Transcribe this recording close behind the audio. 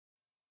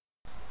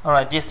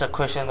Alright, this is a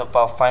question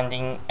about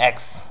finding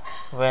x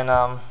when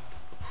a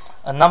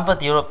number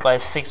divided by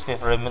 6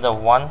 with a remainder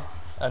of 1,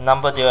 a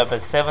number divided by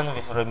 7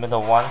 with a remainder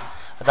of 1,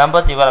 a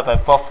number divided by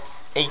both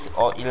 8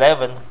 or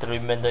 11, the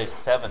remainder is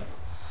 7.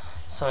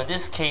 So in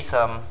this case,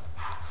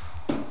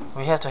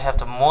 we have to have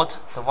the mode,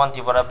 the 1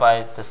 divided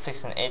by the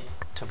 6 and 8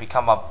 to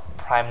become a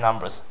prime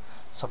numbers.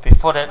 So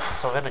before that,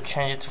 so we have to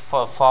change it to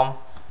for a form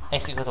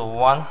x equal to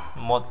 1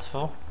 mod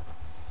 2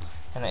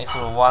 and x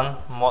equal to 1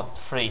 mod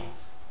 3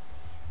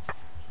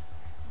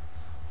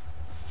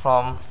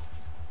 from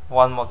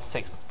 1 mod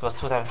 6, because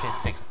 2 times 3 is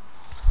 6.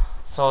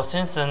 So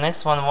since the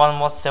next one 1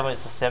 mod 7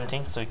 is the same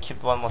thing, so you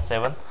keep 1 mod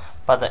 7,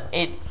 but the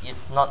 8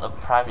 is not a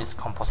prime, it's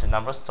composite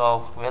number,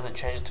 so we have to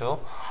change it to a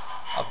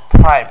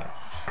prime.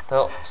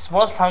 The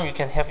smallest prime you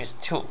can have is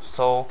 2.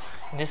 So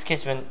in this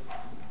case, when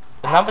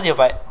the number divided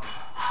by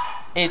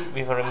 8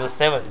 with a remainder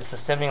 7 is the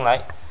same thing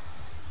like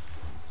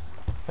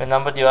when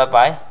number divided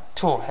by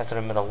 2 has a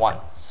remainder 1.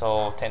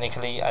 So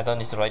technically I don't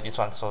need to write this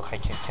one, so I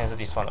can cancel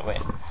this one away.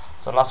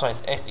 So last one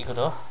is x equal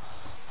to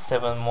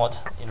 7 mod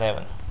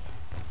 11.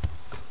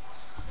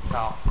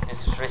 Now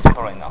this is very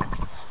simple right now.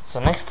 So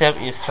next step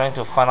is trying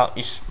to find out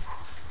each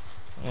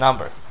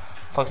number.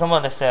 For example,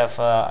 let's say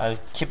I'll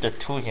keep the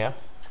 2 here.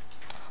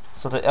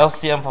 So the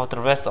LCM for the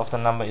rest of the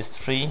number is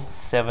 3,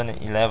 7,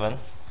 and 11.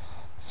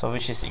 So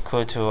which is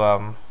equal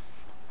to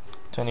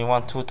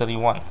 21,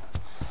 231.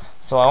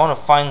 So I want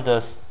to find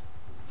the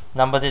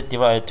number that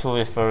divided by 2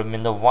 with a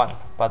remainder 1.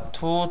 But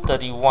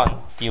 231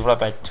 divided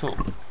by 2,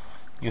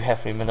 you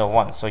have remainder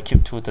 1. So I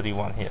keep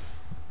 231 here.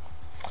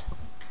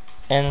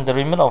 And the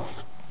remainder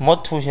of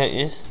mod 2 here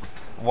is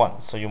 1.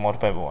 So you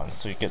multiply by 1.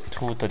 So you get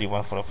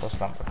 231 for the first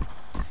number.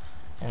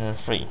 And then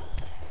 3.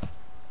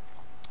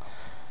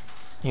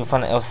 You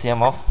find the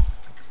LCM of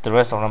the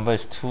rest of the number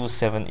is 2,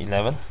 7,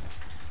 11.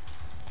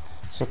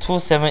 So 2,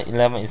 7,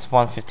 11 is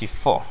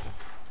 154.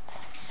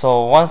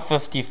 So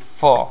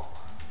 154,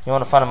 you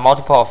want to find a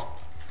multiple of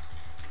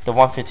the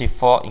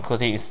 154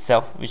 including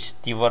itself, which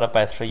divided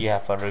by 3 you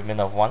have a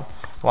remainder of 1.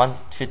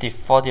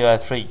 154 divided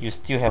by 3 you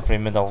still have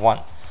remainder of 1.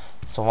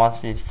 So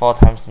 154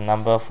 times the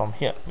number from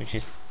here, which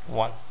is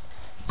 1.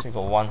 So you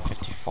got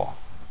 154.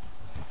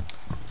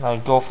 Now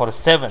go for the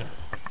 7.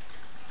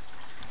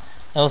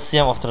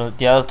 LCM of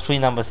the other 3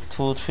 numbers,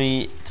 2,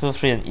 3,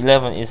 and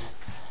 11 is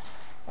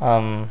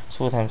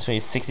 2 times 3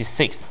 is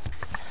 66.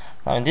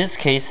 Now in this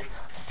case,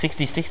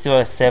 66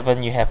 divided by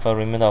 7, you have a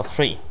remainder of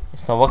 3.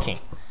 It's not working.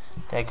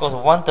 Then it goes to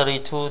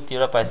 132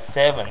 divided by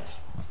 7.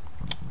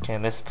 Okay,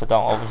 let's put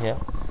down over here.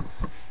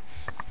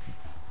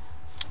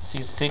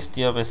 66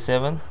 divided by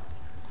 7,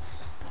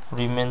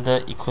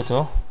 remainder equal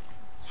to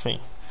 3.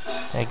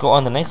 Then go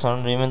on the next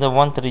one. Remainder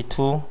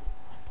 132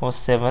 over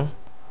 7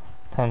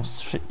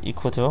 times 3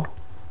 equal to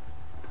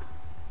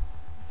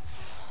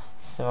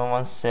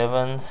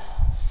 717,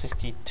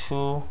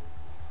 62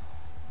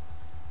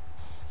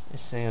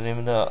 is a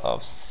remainder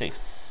of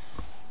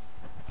 6.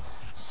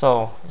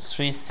 So it's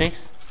 3,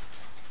 6,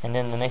 and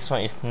then the next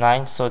one is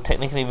 9. So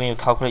technically when you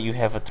calculate, you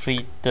have a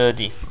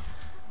 330.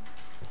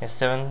 Yes,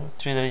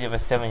 330 divided by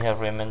 7, you have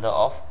a remainder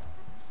of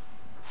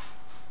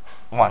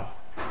 1,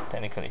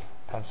 technically,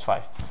 times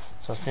 5.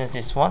 So since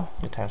this 1,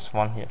 you times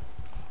 1 here.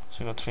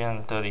 So you got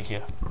 330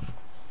 here.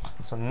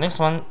 So the next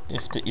one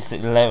is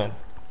 11.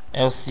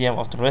 LCM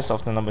of the rest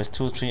of the numbers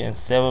 2, 3, and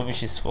 7,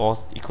 which is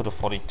equal to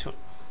 42.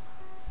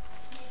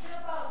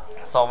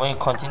 So when you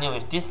continue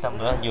with this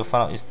number, you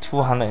find out it's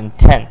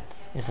 210.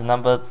 It's a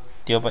number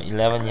divided by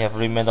 11, you have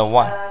remainder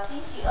 1.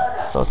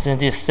 So since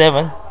this is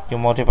 7, you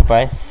multiply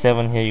by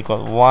 7 here, you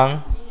got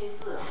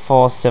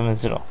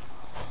 1470.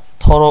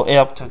 Total add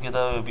up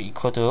together will be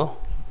equal to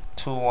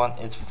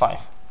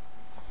 2185.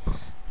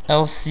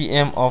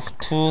 LCM of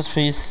 2,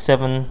 3,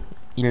 7,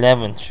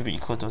 11 should be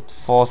equal to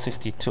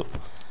 462.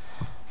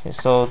 Okay,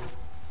 so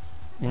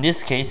in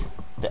this case,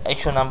 the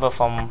actual number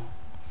for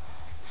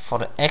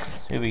the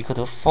x will be equal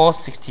to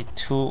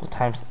 462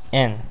 times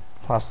n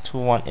plus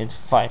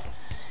 2185.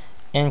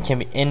 N can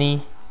be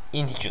any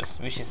integers,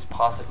 which is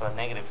positive or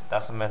negative,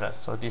 doesn't matter.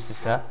 So this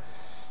is a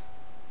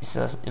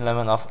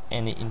element of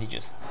any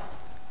integers.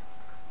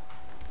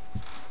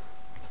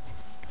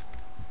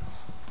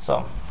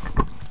 So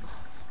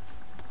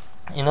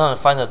in order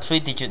to find the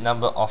 3-digit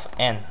number of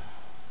n,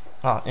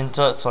 in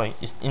order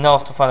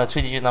to find a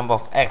 3-digit number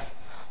of x,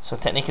 so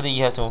technically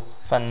you have to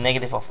find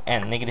negative of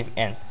n, negative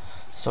n.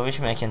 So which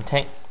means I can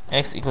take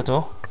x equal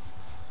to,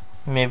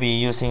 maybe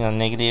using a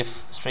negative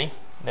 3,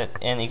 let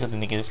n equal to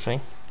negative 3.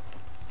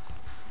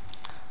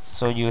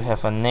 So you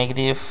have a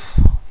negative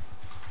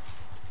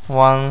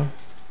 1,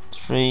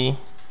 3,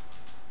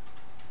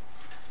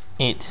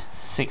 8,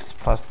 6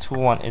 plus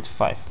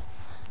 2185.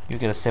 You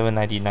get a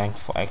 799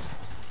 for x.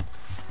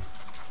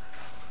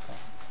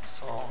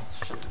 So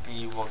should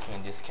be working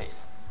in this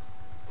case.